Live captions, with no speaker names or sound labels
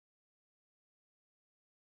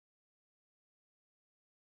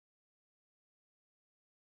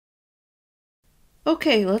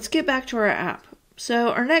Okay, let's get back to our app. So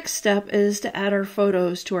our next step is to add our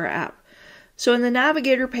photos to our app. So in the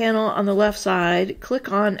navigator panel on the left side,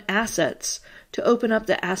 click on Assets to open up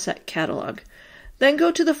the asset catalog. Then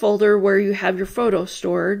go to the folder where you have your photo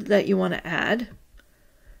stored that you want to add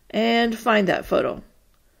and find that photo.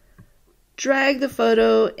 Drag the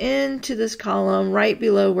photo into this column right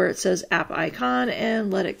below where it says app icon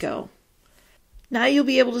and let it go. Now you'll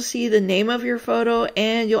be able to see the name of your photo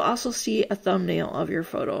and you'll also see a thumbnail of your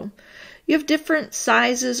photo. You have different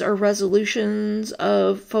sizes or resolutions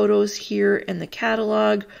of photos here in the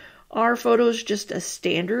catalog. Our photo is just a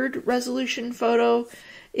standard resolution photo.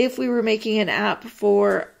 If we were making an app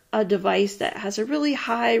for a device that has a really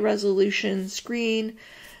high resolution screen,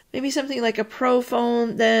 maybe something like a Pro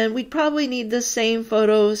phone, then we'd probably need the same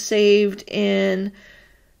photo saved in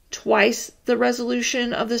twice the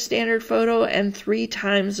resolution of the standard photo and 3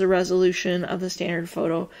 times the resolution of the standard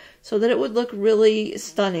photo so that it would look really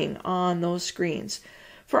stunning on those screens.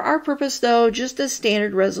 For our purpose though, just a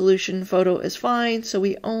standard resolution photo is fine, so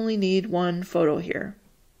we only need one photo here.